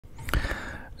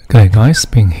Okay guys,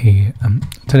 being here.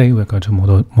 Today we're going to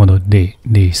model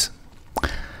these.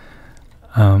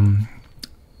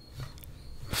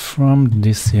 From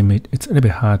this image, it's a little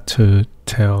bit hard to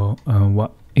tell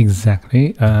what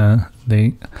exactly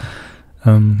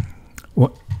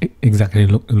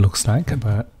looks like,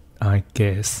 but I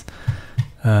guess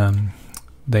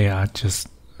they are just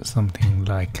something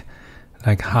like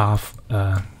half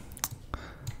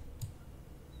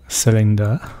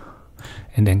cylinder,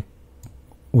 and then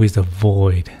with a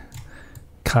void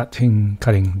cutting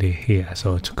the here,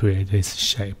 so to create this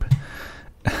shape.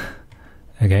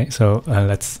 Okay, so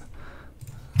let's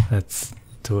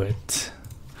do it.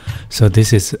 So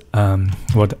this is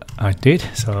what I did.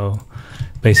 So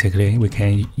basically we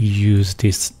can use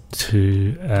this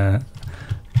to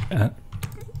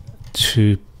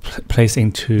place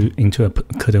into a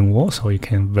curtain wall, so you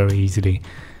can very easily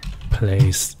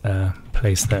place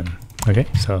them. Okay,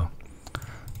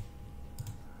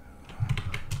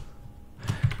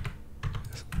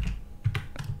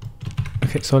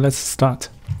 so let's start.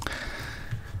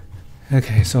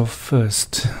 Okay, so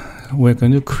first we're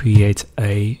going to create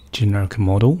a generic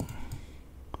model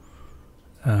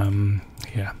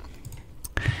here.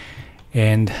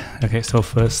 And okay, so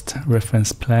first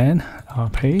reference plane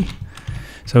RP.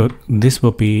 So this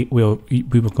will be we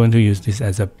were going to use this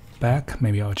as a back.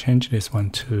 Maybe I'll change this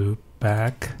one to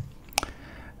back.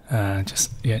 I'll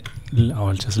just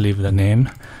leave the name,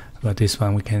 but this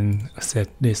one we can set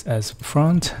this as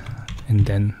front, and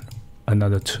then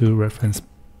another two reference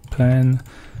plane.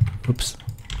 Oops,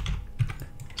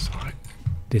 sorry.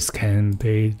 This can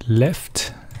be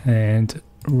left and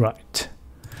right.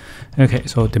 Okay,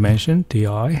 so dimension di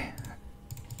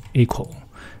equal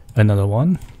another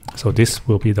one. So this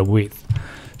will be the width.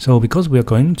 So because we are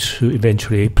going to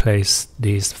eventually place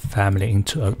this family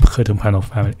into a curtain panel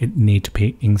family, it needs to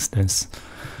be instance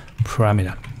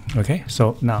parameter. Okay,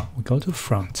 so now we go to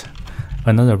front,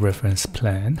 another reference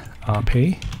plane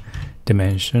RP,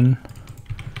 dimension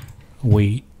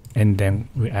and then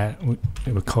we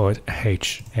call it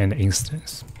H and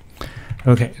instance.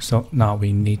 Okay, so now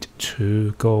we need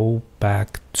to go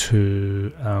back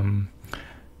to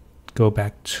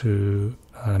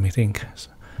let me think.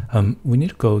 We need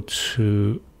to go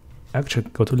to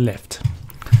left.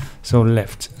 So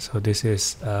left. So this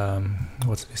is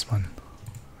what's this one?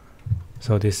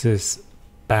 So this is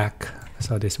back.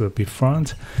 So this will be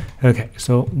front. Okay,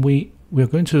 so we're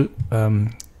going to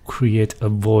create a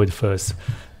void first.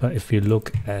 But if you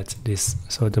look at this,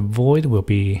 so the void will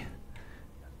be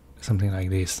something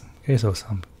like this. Okay, so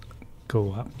some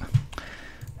go up.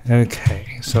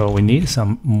 Okay, so we need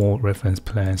some more reference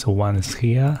planes. So one is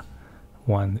here,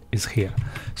 one is here.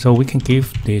 So we can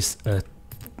give this a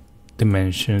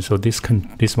dimension. So this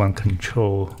one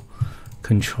controls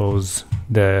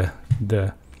the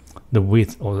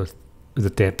width or the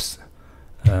depth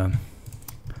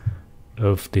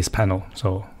of this panel.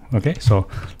 So okay, so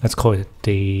let's call it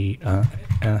D.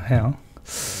 Hell,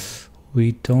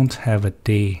 we don't have a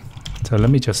D, so let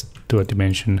me just do a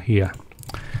dimension here.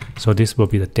 So this will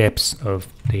be the depth of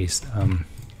this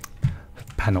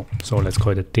panel. So let's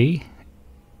call it a D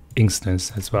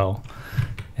instance as well,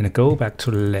 and go back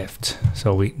to the left.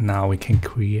 So we can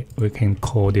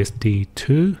call this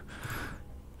D2.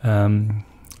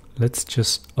 Let's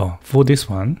just for this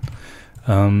one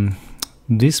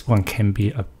can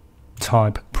be a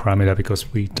type parameter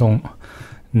because we don't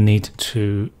need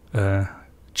to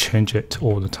change it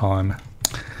all the time.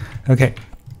 Okay,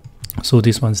 so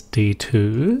this one's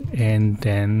D2, and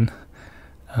then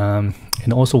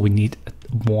and also we need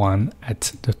one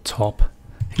at the top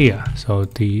here. So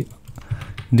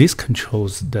this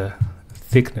controls the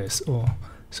thickness, or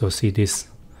so see this,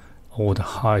 or the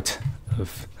height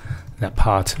of that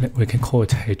part. We can call it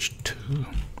H2.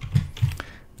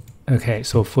 Okay,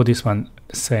 so for this one,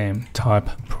 same type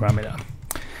parameter.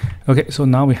 Okay, so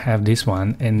now we have this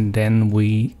one, and then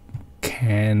we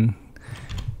can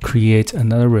create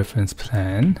another reference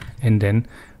plane, and then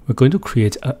we're going to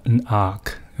create an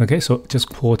arc. Okay, so just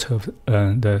quarter of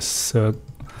the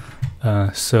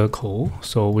circle,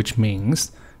 so which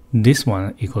means this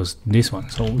one equals this one.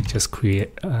 So we just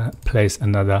place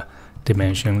another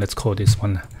dimension. Let's call this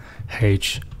one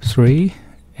H3,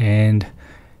 and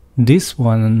this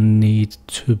one needs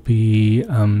to be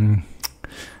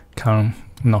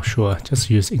not sure, just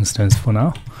use instance for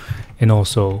now. And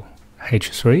also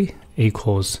H3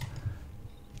 equals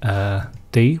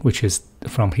D, which is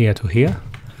from here to here.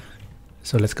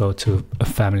 So let's go to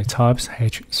family types.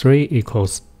 H3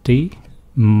 equals D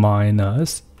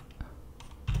minus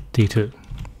D2.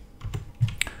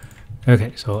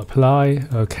 Okay, so apply.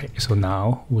 Okay, so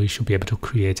now we should be able to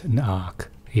create an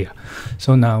arc here.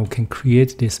 So now we can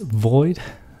create this void.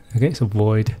 Okay, so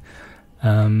void.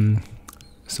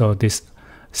 So this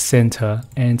center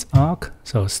ends arc.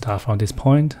 So start from this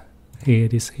point. Here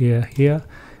it is, here.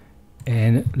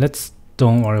 And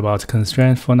don't worry about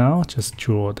constraint for now. Just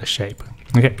draw the shape.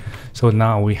 Okay, so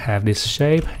now we have this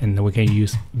shape, and we can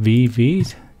use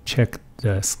VV, check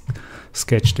the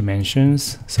sketch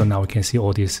dimensions. So now we can see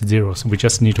all these zeros. We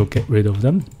just need to get rid of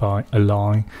them by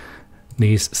aligning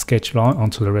this sketch line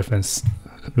onto the reference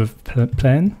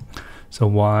plane. So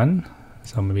one,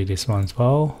 so maybe this one as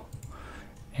well,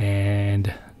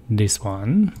 and this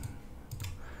one,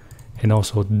 and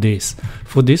also this.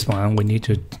 For this one, we need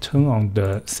to turn on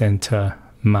the center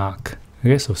mark.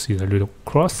 Okay, so see the little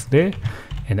cross there,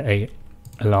 and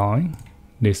align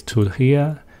this to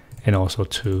here and also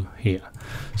to here.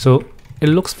 So it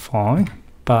looks fine,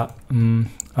 but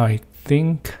I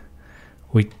think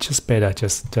we just better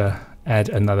add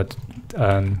another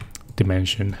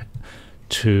dimension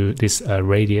to this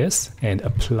radius and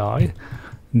apply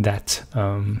that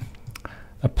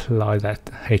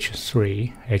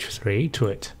H3 to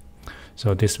it.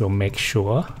 So this will make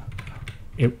sure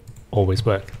it always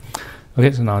works.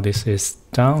 Okay, so now this is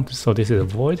down, so this is a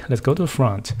void. Let's go to the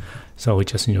front. So we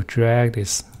just need to drag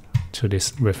this to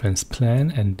this reference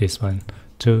plane and this one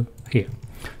to here.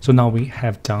 So now we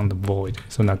have done the void.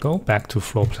 So now go back to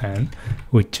floor plan.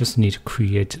 We just need to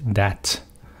create that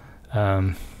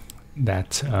oh,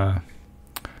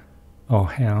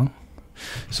 hang on.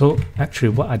 So actually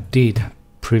what I did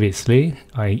previously,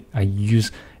 I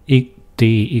used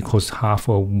D equals half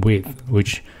of width,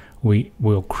 which we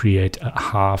will create a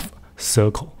half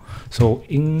circle. So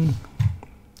in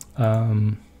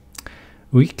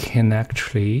we can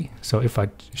actually, so if I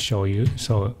show you,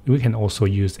 so we can also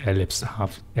use ellipse,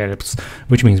 half ellipse,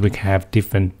 which means we can have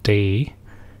different depths,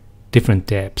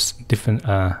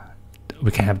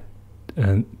 we can have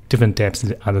different depths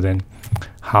other than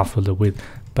half of the width.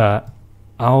 But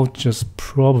I'll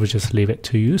probably just leave it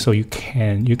to you, so you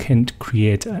can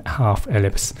create a half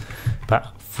ellipse.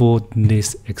 But for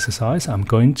this exercise, I'm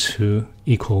going to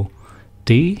equal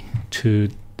D to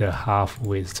the half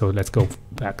width. So let's go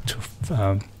back to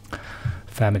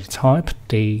family type.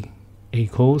 D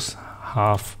equals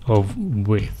half of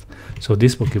width. So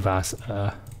this will give us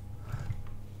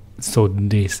so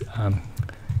this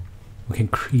we can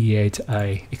create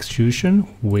a extrusion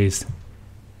with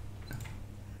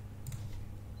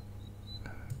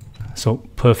so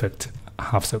perfect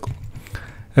half circle.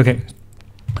 Okay,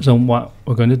 so what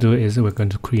we're going to do is we're going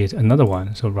to create another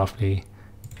one. So roughly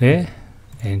there,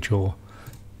 and draw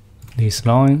this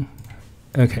line.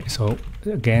 Okay, so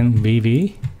again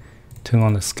VV, turn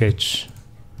on the sketch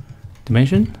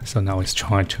dimension. So now it's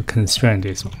trying to constrain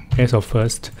this one. Okay, so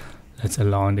first let's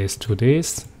align this to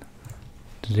this,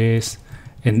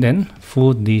 and then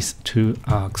for these two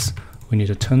arcs, we need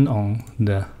to turn on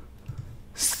the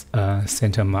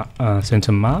center mark,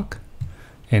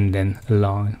 and then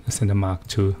align the center mark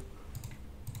to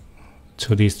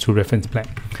these two reference plane,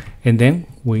 and then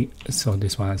so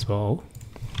this one as well.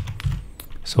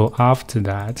 So after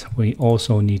that, we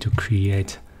also need to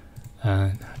create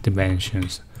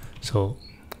dimensions. So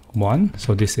one,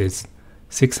 so this is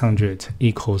 600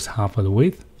 equals half of the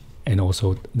width, and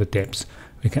also the depth.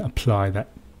 We can apply that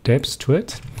depth to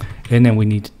it, and then we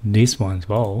need this one as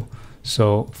well.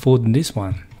 So for this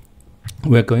one,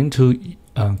 we're going to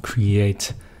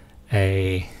create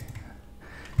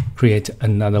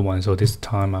another one. So this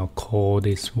time I'll call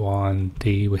this one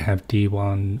D. We have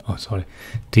D1, oh sorry,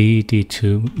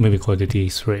 D2, maybe call it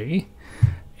D3,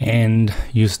 and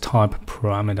use type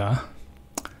parameter.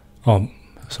 Oh,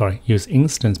 sorry, use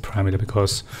instance parameter,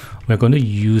 because we're going to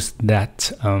use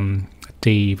that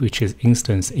D, which is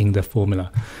instance, in the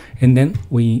formula. And then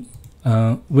we're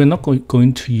not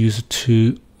going to use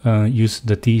the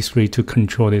D3 to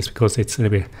control this, because it's a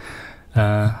little bit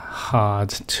hard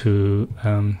to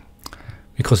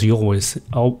because you always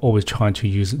trying to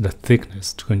use the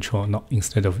thickness to control, not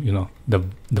instead of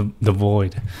the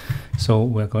void. So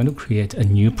we're going to create a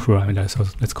new parameter. So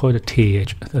let's call it the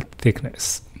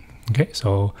thickness. Okay,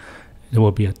 so there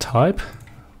will be a type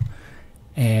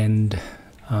and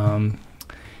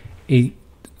a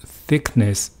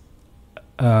thickness.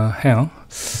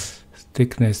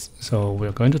 Thickness. So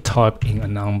we're going to type in a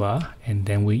number, and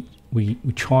then we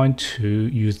try to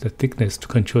use the thickness to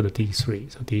control the D3.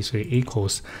 So D3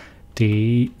 equals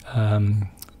D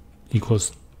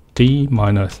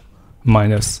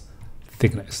minus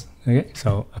thickness. Okay,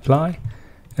 so apply.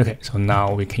 Okay, so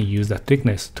now we can use the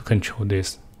thickness to control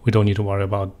this. We don't need to worry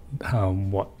about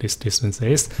what this distance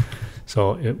is.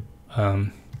 So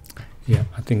Yeah,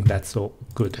 I think that's all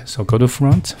good. So go to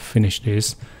front, finish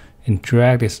this, and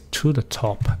drag this to the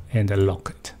top and then lock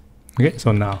it. Okay,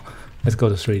 so now let's go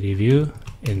to 3D view,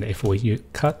 and if we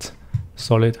cut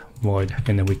solid void,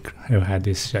 and then we have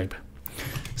this shape.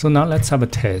 So now let's have a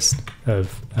test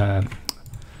of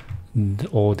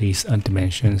all these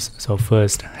dimensions. So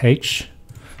first h,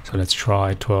 so let's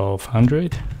try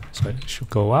 1200, so it should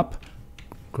go up.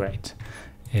 Great.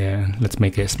 And let's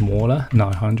make it smaller,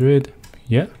 900.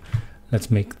 Yeah, let's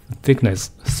make the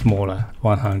thickness smaller,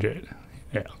 100.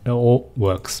 Yeah, it all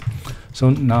works. So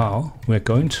now we're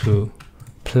going to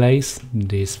place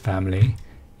this family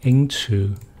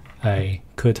into a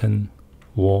curtain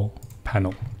wall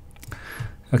panel.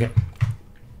 Okay,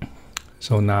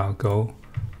 so now go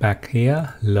back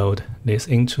here, load this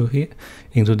into here,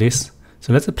 into this.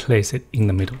 So let's place it in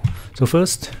the middle. So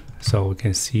first, so we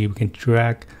can see we can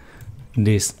drag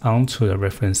this onto the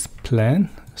reference plane.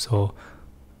 So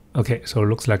okay, so it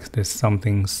looks like there's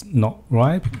something's not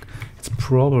right. It's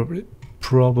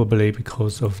probably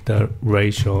because of the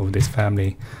ratio of this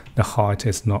family, the height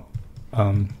is not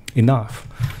enough.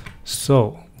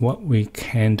 So what we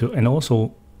can do, and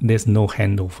also there's no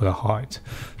handle for the height,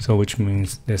 so which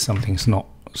means there's something's not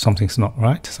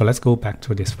right. So let's go back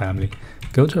to this family,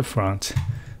 go to the front.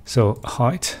 So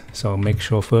height, so make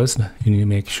sure first you need to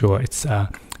make sure it's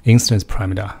instance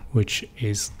parameter which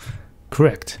is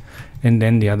correct. And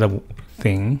then the other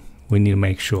thing we need to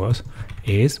make sure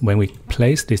is when we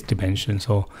place this dimension,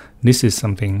 so this is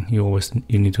something you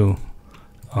need to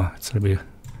it's a little bit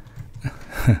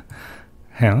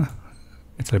hang on,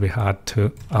 it's a little bit hard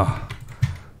to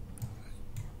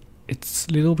it's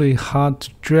a little bit hard to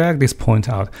drag this point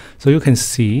out. So you can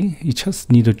see you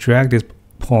just need to drag this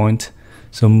point,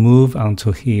 so move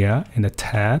onto here in the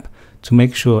tab to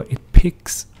make sure it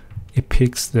picks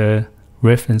the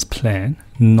reference plane,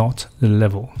 not the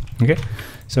level. Okay,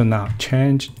 so now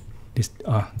change this,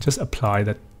 just apply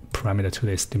the parameter to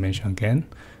this dimension again.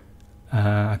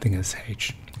 I think it's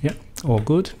h. Yeah, all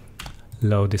good.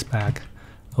 Load this back,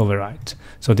 overwrite.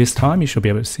 So this time you should be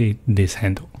able to see this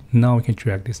handle. Now we can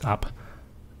drag this up,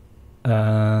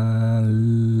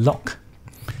 lock,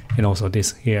 and also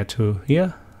this here to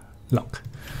here, lock.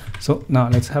 So now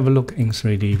let's have a look in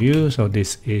 3D view. So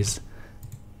this is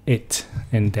it,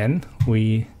 and then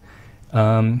we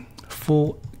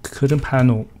for curtain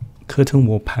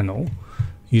wall panel,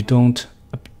 you don't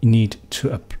need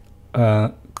to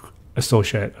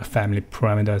associate family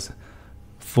parameters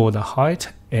for the height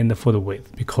and for the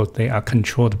width, because they are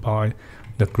controlled by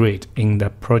the grid in the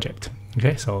project.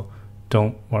 Okay, so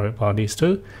don't worry about these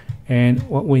two. And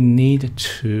what we need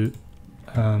to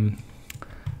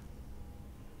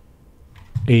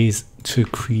is to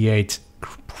create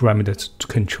parameters to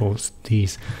control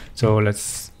these. So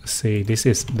let's say this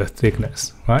is the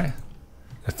thickness, right?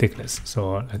 The thickness.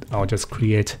 So I'll just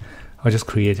create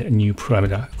a new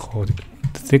parameter called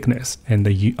thickness, and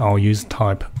I'll use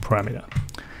type parameter.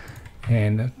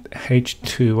 And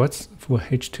h2, what's for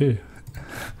h2?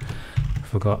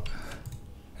 Forgot.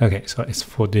 Okay, so it's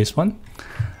for this one.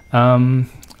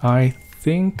 I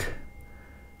think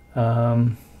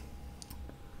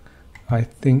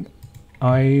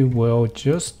I will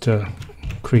just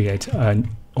create a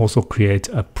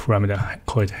parameter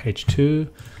called h2,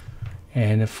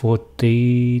 and for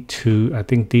d2, I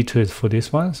think d2 is for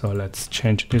this one. So let's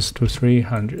change this to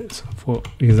 300 for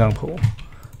example.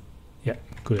 Yeah,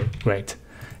 good, great.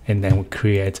 And then we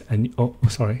create a new,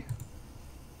 let's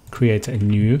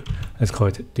call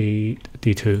it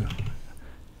d2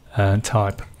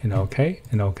 type, and OK,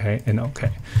 and OK, and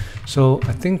OK. So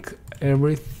I think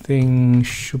everything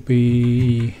should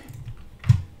be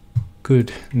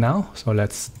good now. So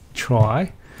let's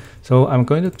try. So I'm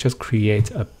going to just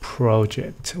create a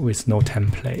project with no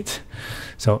template.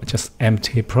 So just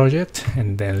empty project,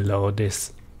 and then load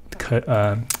this. Sorry,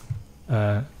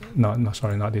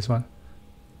 not this one.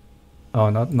 Oh,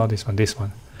 not this one. This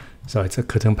one. So it's a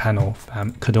curtain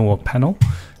wall panel.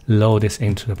 Load this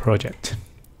into the project.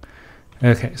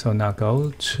 Okay, so now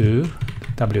go to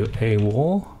WA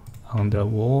wall, on the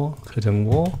wall, curtain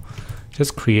wall.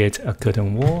 Just create a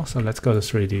curtain wall. So let's go to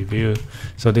 3D view.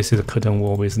 So this is a curtain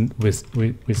wall with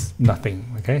nothing.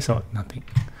 Okay, so nothing.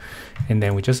 And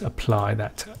then we just apply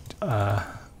that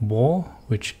wall,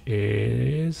 which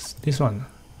is this one.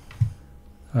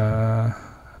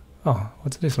 Oh,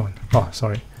 what's this one? Oh,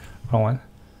 sorry, wrong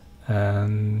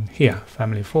one. Here,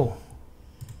 family 4.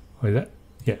 What is that?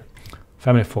 Yeah,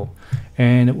 family 4.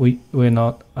 And we're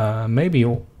not, maybe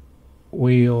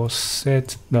we'll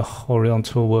set the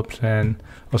horizontal work plan,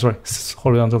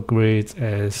 horizontal grid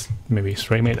as maybe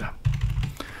 3 meter.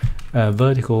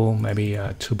 vertical maybe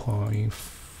 2 point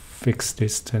fixed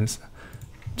distance.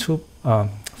 For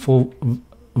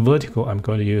vertical, I'm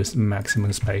going to use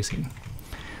maximum spacing,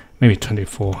 maybe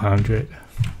 2400.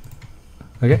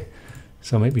 Okay,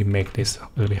 so maybe make this a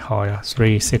little bit higher,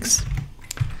 3, 6,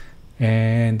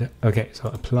 and okay, so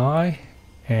apply,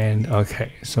 and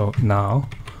okay, so now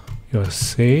you'll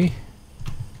see,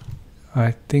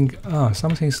 I think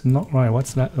something's not right.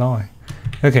 What's that line?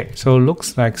 Okay, so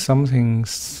looks like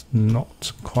something's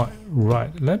not quite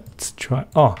right. Let's try.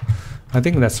 Oh, I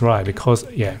think that's right, because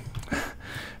yeah,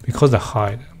 because the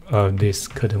height of this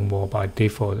curtain wall by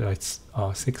default it's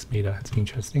 6 meters. It's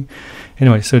interesting.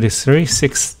 Anyway, so this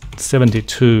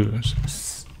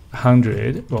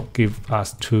 367200 will give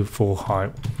us 2 full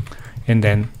height, and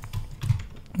then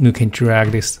you can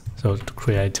drag this so to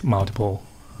create multiple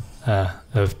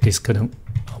of this curtain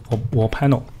wall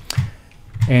panel.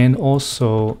 And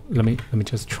also let me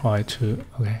just try to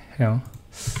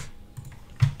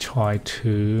try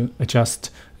to adjust.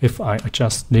 If I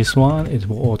adjust this one, it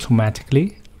will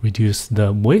automatically reduce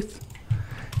the width.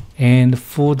 And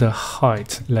for the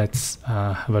height, let's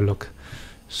have a look.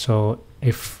 So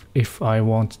if I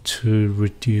want to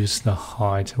reduce the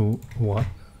height, what?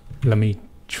 Let me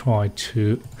try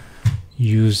to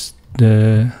use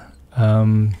the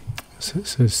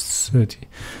 30.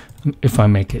 If I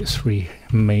make it 3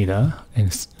 meter,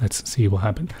 and let's see what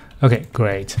happens. Okay,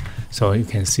 great. So you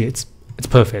can see it's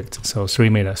perfect. So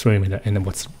 3 meter, and then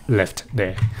what's left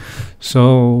there.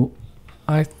 So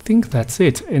I think that's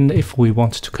it. And if we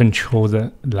want to control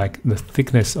the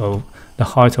thickness of the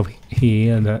height of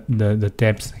here, the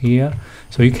depth here,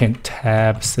 so you can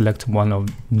tab, select one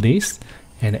of these,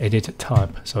 and edit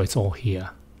type. So it's all here.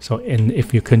 So and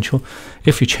if you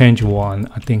change one,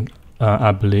 I think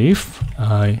I believe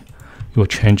you will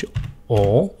change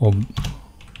all.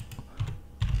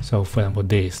 So for example,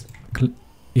 this,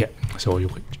 yeah. So you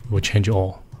will change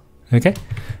all. Okay,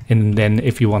 and then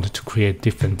if you wanted to create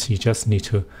different, you just need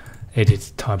to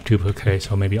edit type duplicate.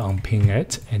 So maybe unpin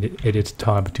it and edit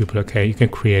type duplicate. You can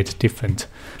create different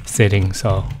settings.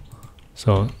 So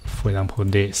for example,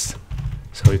 this.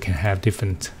 So you can have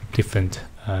different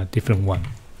one.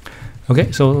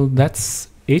 Okay, so that's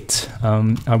it.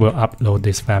 I will upload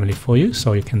this family for you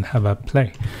so you can have a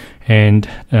play. And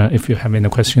if you have any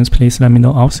questions, please let me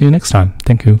know. I'll see you next time.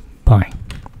 Thank you. Bye.